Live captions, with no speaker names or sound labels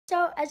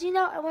So, as you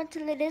know, I went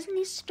to the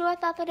Disney store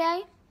the other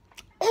day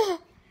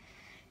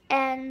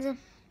and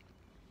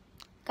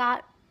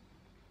got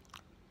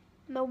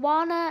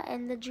Moana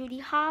and the Judy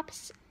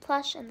Hopps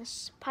plush and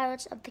the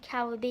Pirates of the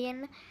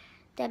Caribbean,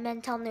 Dead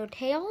Men Tell No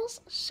Tales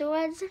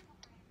swords.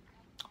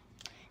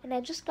 And I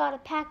just got a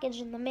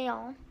package in the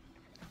mail.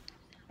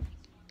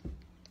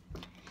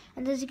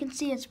 And as you can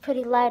see, it's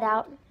pretty light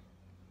out.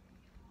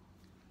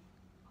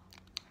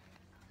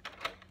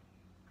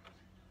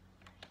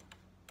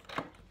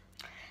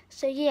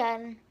 So yeah,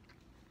 and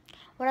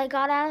what I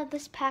got out of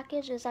this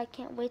package is I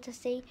can't wait to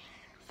see.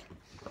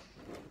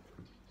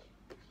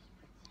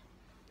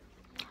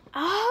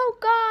 Oh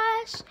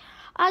gosh,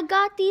 I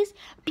got these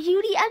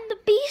Beauty and the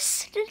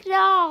Beast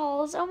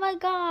dolls. Oh my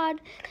god.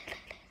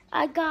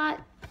 I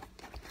got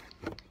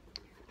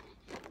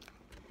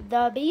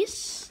the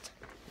Beast,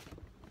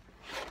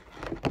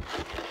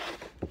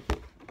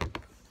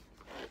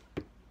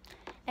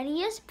 and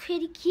he is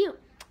pretty cute.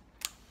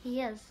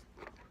 He is.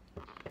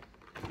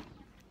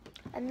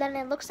 And then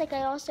it looks like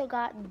I also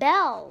got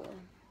Belle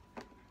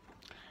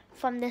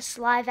from this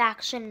live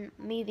action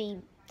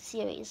movie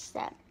series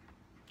set.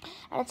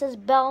 And it says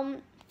Belle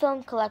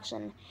Film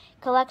Collection,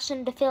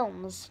 Collection de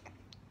Films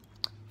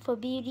for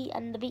Beauty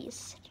and the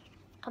Beast.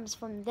 Comes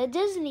from the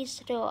Disney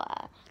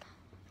store.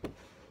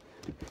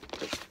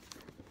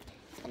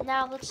 And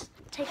now let's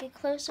take a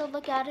closer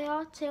look at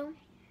her too.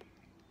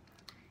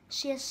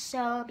 She is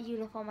so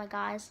beautiful, my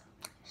guys.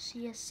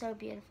 She is so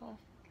beautiful.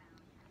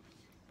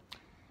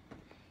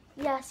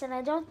 Yes, and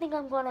I don't think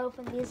I'm going to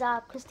open these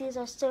up because these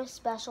are so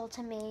special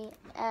to me.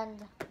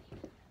 And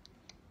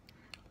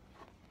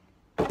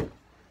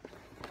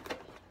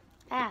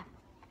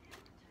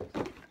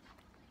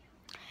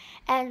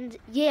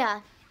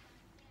yeah,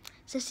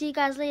 so see you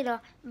guys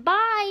later.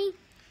 Bye!